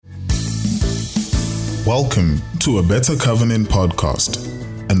Welcome to A Better Covenant podcast,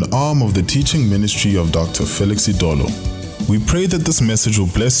 an arm of the teaching ministry of Dr. Felix Idolo. We pray that this message will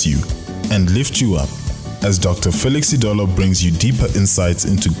bless you and lift you up as Dr. Felix Idolo brings you deeper insights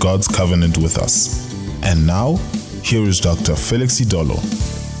into God's covenant with us. And now, here is Dr. Felix Idolo.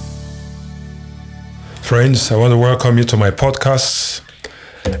 Friends, I want to welcome you to my podcast,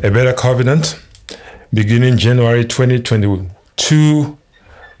 A Better Covenant. Beginning January 2022,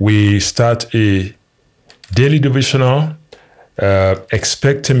 we start a daily devotional,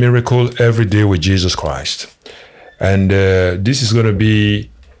 Expect a Miracle Every Day with Jesus Christ. And this is going to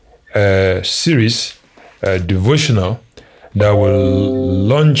be a series, a devotional, that will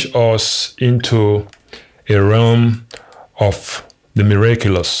launch us into a realm of the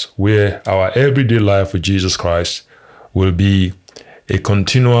miraculous, where our everyday life with Jesus Christ will be a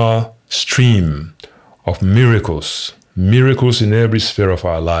continual stream of miracles in every sphere of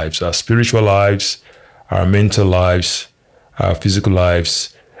our lives, our spiritual lives, our mental lives, our physical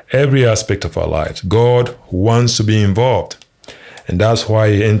lives, every aspect of our lives. God wants to be involved, and that's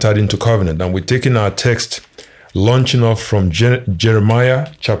why he entered into covenant. And we're taking our text, launching off from Jeremiah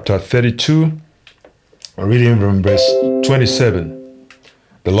chapter 32, reading from verse 27.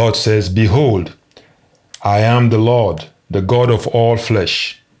 The Lord says, "Behold, I am the Lord, the God of all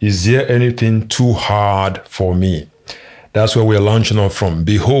flesh. Is there anything too hard for me?" That's where we're launching off from.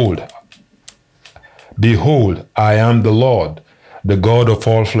 Behold, I am the Lord, the God of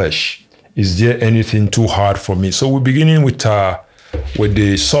all flesh. Is there anything too hard for me? So we're beginning with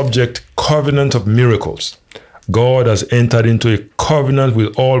the subject, covenant of miracles. God has entered into a covenant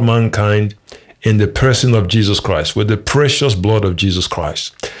with all mankind in the person of Jesus Christ, with the precious blood of Jesus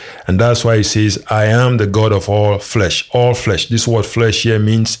Christ. And that's why he says, I am the God of all flesh. All flesh. This word flesh here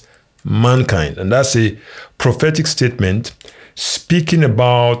means mankind. And that's a prophetic statement speaking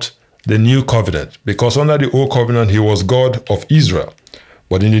about the new covenant. Because under the old covenant, he was God of Israel.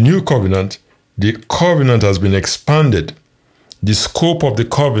 But in the new covenant, the covenant has been expanded. The scope of the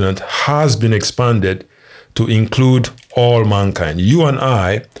covenant has been expanded to include all mankind. You and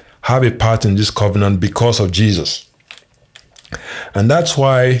I have a part in this covenant because of Jesus. And that's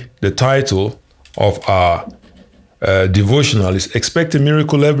why the title of our devotional is Expect a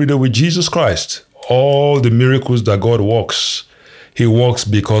Miracle Every Day with Jesus Christ. All the miracles that God works, he works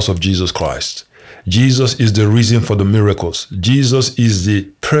because of Jesus Christ. Jesus is the reason for the miracles. Jesus is the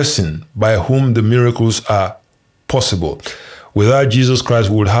person by whom the miracles are possible. Without Jesus Christ,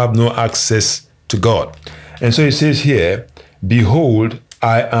 we would have no access to God. And so he says here, "Behold,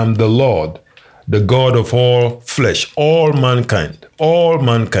 I am the Lord, the God of all flesh," all mankind, all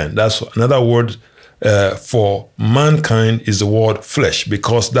mankind. That's another word for mankind is the word flesh,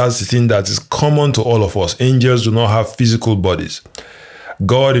 because that's the thing that is common to all of us. Angels do not have physical bodies.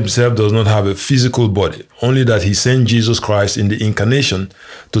 God himself does not have a physical body, only that he sent Jesus Christ in the incarnation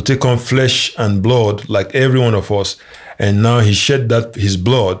to take on flesh and blood like every one of us. And now he shed his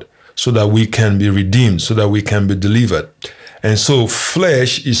blood so that we can be redeemed, so that we can be delivered. And so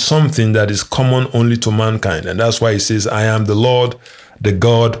flesh is something that is common only to mankind. And that's why he says, I am the Lord, the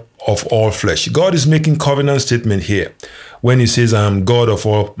God of all flesh. God is making covenant statement here when he says, I am God of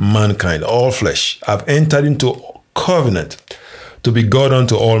all mankind, all flesh. I've entered into covenant to be God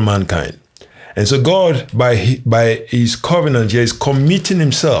unto all mankind. And so God, by his covenant here, is committing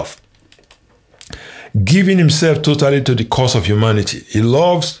himself, giving himself totally to the cause of humanity. He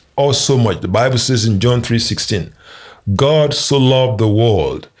loves us so much. The Bible says in John 3:16, God so loved the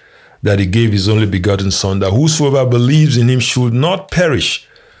world that he gave his only begotten Son, that whosoever believes in him should not perish,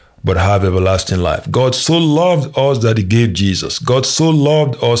 but have everlasting life. God so loved us that he gave Jesus. God so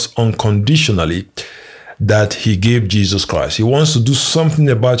loved us unconditionally that he gave Jesus Christ. He wants to do something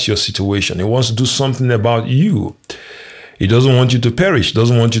about your situation. He wants to do something about you. He doesn't want you to perish,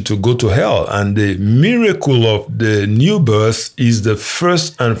 doesn't want you to go to hell. And the miracle of the new birth is the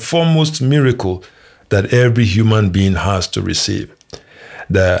first and foremost miracle that every human being has to receive.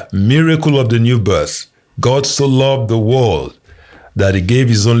 The miracle of the new birth. God so loved the world that he gave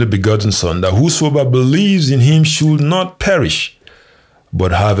his only begotten Son, that whosoever believes in him should not perish,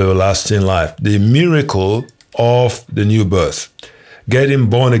 but have everlasting life. The miracle of the new birth. Getting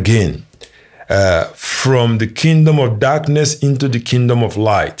born again from the kingdom of darkness into the kingdom of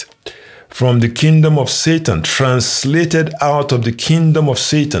light. From the kingdom of Satan, translated out of the kingdom of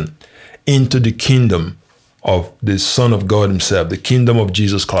Satan into the kingdom of the Son of God himself, the kingdom of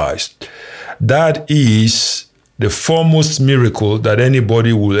Jesus Christ. That is the foremost miracle that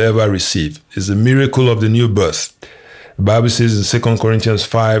anybody will ever receive, is the miracle of the new birth. The Bible says in 2 Corinthians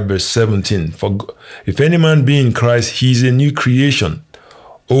 5, verse 17, "For if any man be in Christ, he is a new creation.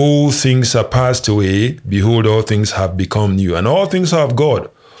 All things are passed away. Behold, all things have become new. And all things are of God,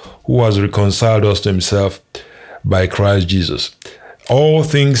 who has reconciled us to himself by Christ Jesus. All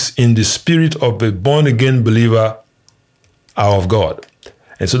things in the spirit of a born-again believer are of God.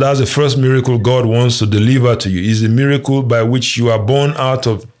 And so that's the first miracle God wants to deliver to you, is the miracle by which you are born out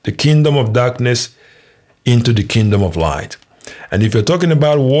of the kingdom of darkness into the kingdom of light. And if you're talking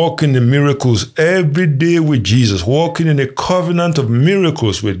about walking in miracles every day with Jesus, walking in a covenant of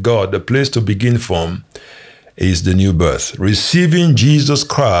miracles with God, the place to begin from is the new birth, receiving Jesus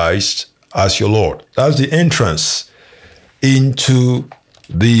Christ as your Lord. That's the entrance into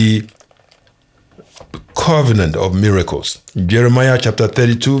the covenant of miracles. Jeremiah chapter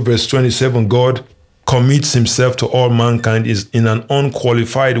 32, verse 27, God commits himself to all mankind is in an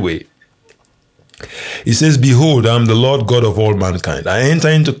unqualified way. He says, behold, I am the Lord God of all mankind. I enter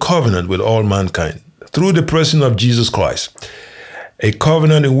into covenant with all mankind through the person of Jesus Christ. A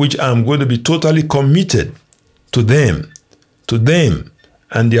covenant in which I am going to be totally committed to them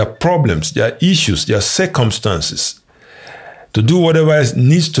and their problems, their issues, their circumstances, to do whatever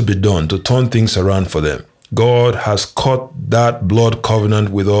needs to be done to turn things around for them. God has cut that blood covenant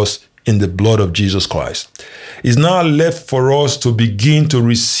with us in the blood of Jesus Christ. It's now left for us to begin to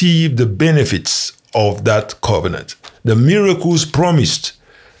receive the benefits of that covenant, the miracles promised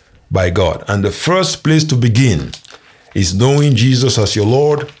by God. And the first place to begin is knowing Jesus as your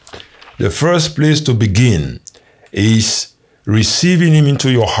Lord. The first place to begin is receiving him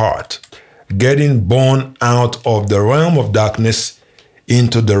into your heart, getting born out of the realm of darkness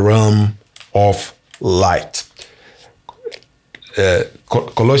into the realm of light.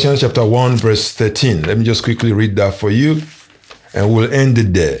 Colossians chapter 1, verse 13. Let me just quickly read that for you, and we'll end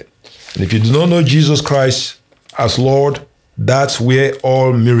it there. And if you do not know Jesus Christ as Lord, that's where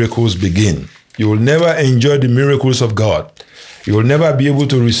all miracles begin. You will never enjoy the miracles of God. You will never be able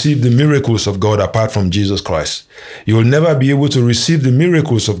to receive the miracles of God apart from Jesus Christ. You will never be able to receive the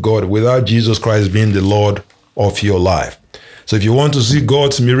miracles of God without Jesus Christ being the Lord of your life. So if you want to see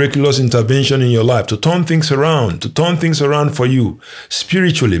God's miraculous intervention in your life, to turn things around for you,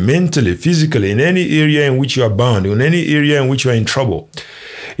 spiritually, mentally, physically, in any area in which you are bound, in any area in which you are in trouble,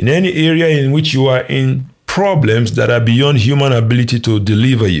 in any area in which you are in problems that are beyond human ability to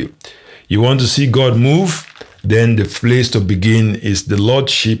deliver you, you want to see God move, then the place to begin is the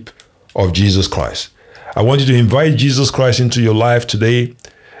Lordship of Jesus Christ. I want you to invite Jesus Christ into your life today.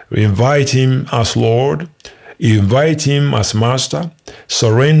 Invite him as Lord. Invite him as Master.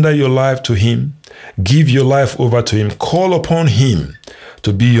 Surrender your life to him. Give your life over to him. Call upon him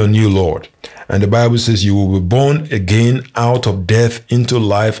to be your new Lord. And the Bible says you will be born again out of death into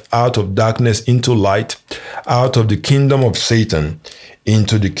life, out of darkness into light, out of the kingdom of Satan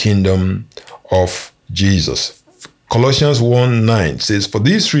into the kingdom of Jesus. Colossians 1:9 says, for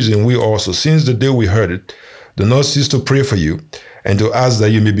this reason we also, since the day we heard it, do not cease to pray for you, and to ask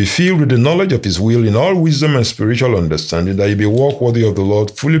that you may be filled with the knowledge of his will in all wisdom and spiritual understanding, that you may walk worthy of the Lord,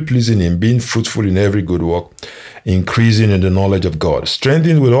 fully pleasing him, being fruitful in every good work, increasing in the knowledge of God,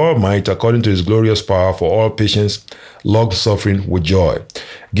 strengthened with all might according to his glorious power for all patience, long-suffering with joy,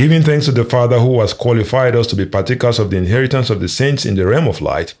 giving thanks to the Father who has qualified us to be partakers of the inheritance of the saints in the realm of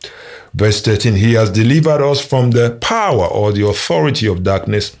light. Verse 13, he has delivered us from the power or the authority of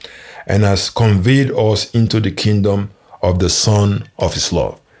darkness and has conveyed us into the kingdom of the Son of his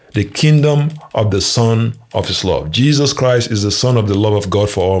love. The kingdom of the Son of his love. Jesus Christ is the Son of the love of God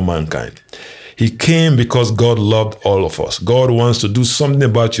for all mankind. He came because God loved all of us. God wants to do something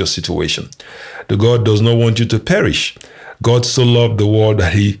about your situation. The God does not want you to perish. God so loved the world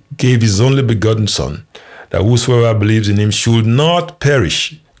that he gave his only begotten Son, that whosoever believes in him should not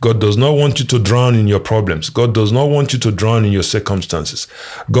perish. God does not want you to drown in your problems. God does not want you to drown in your circumstances.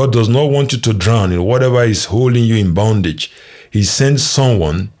 God does not want you to drown in whatever is holding you in bondage. He sends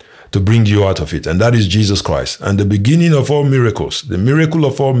someone to bring you out of it, and that is Jesus Christ. And the beginning of all miracles, the miracle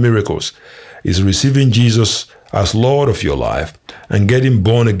of all miracles, is receiving Jesus as Lord of your life and getting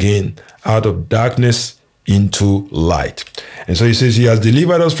born again out of darkness into light. And so he says he has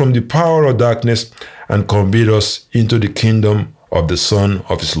delivered us from the power of darkness and conveyed us into the kingdom of the Son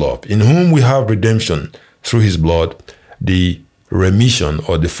of his love, in whom we have redemption through his blood, the remission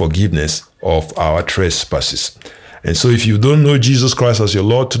or the forgiveness of our trespasses. And so if you don't know Jesus Christ as your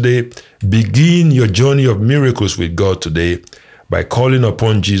Lord today, begin your journey of miracles with God today by calling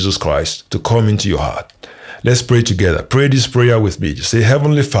upon Jesus Christ to come into your heart. Let's pray together. Pray this prayer with me. Just say,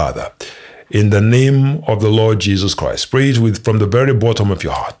 Heavenly Father, in the name of the Lord Jesus Christ. Pray it from the very bottom of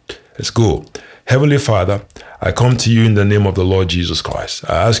your heart. Let's go. Heavenly Father, I come to you in the name of the Lord Jesus Christ.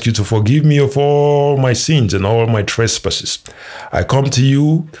 I ask you to forgive me of all my sins and all my trespasses. I come to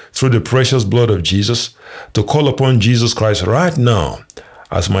you through the precious blood of Jesus to call upon Jesus Christ right now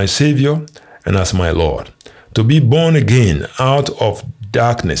as my Savior and as my Lord, to be born again out of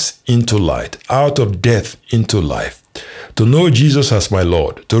darkness into light, out of death into life, to know Jesus as my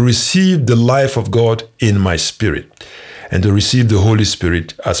Lord, to receive the life of God in my spirit, and to receive the Holy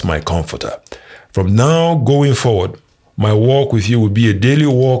Spirit as my comforter. From now going forward, my walk with you will be a daily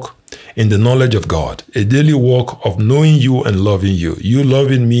walk in the knowledge of God, a daily walk of knowing you and loving you, you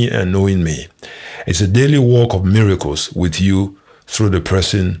loving me and knowing me. It's a daily walk of miracles with you through the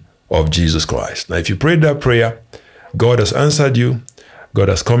person of Jesus Christ. Now, if you prayed that prayer, God has answered you, God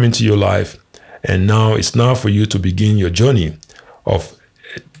has come into your life, and now it's now for you to begin your journey of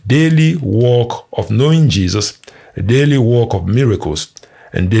a daily walk of knowing Jesus, a daily walk of miracles,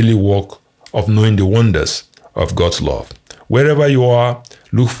 and daily walk of knowing the wonders of God's love. Wherever you are,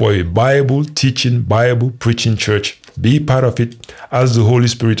 look for a Bible teaching, Bible preaching church. Be part of it. Ask the Holy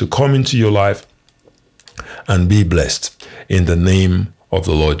Spirit to come into your life and be blessed in the name of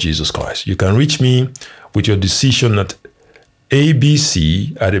the Lord Jesus Christ. You can reach me with your decision at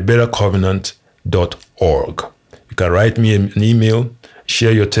abc@abettercovenant.org. You can write me an email,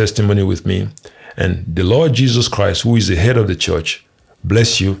 share your testimony with me, and the Lord Jesus Christ, who is the head of the church,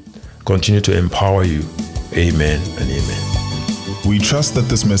 bless you, continue to empower you. Amen and amen. We trust that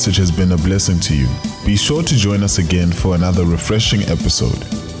this message has been a blessing to you. Be sure to join us again for another refreshing episode.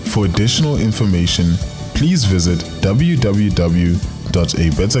 For additional information, please visit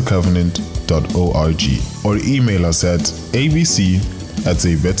www.abettercovenant.org or email us at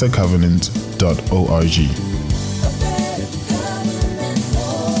abc@abettercovenant.org.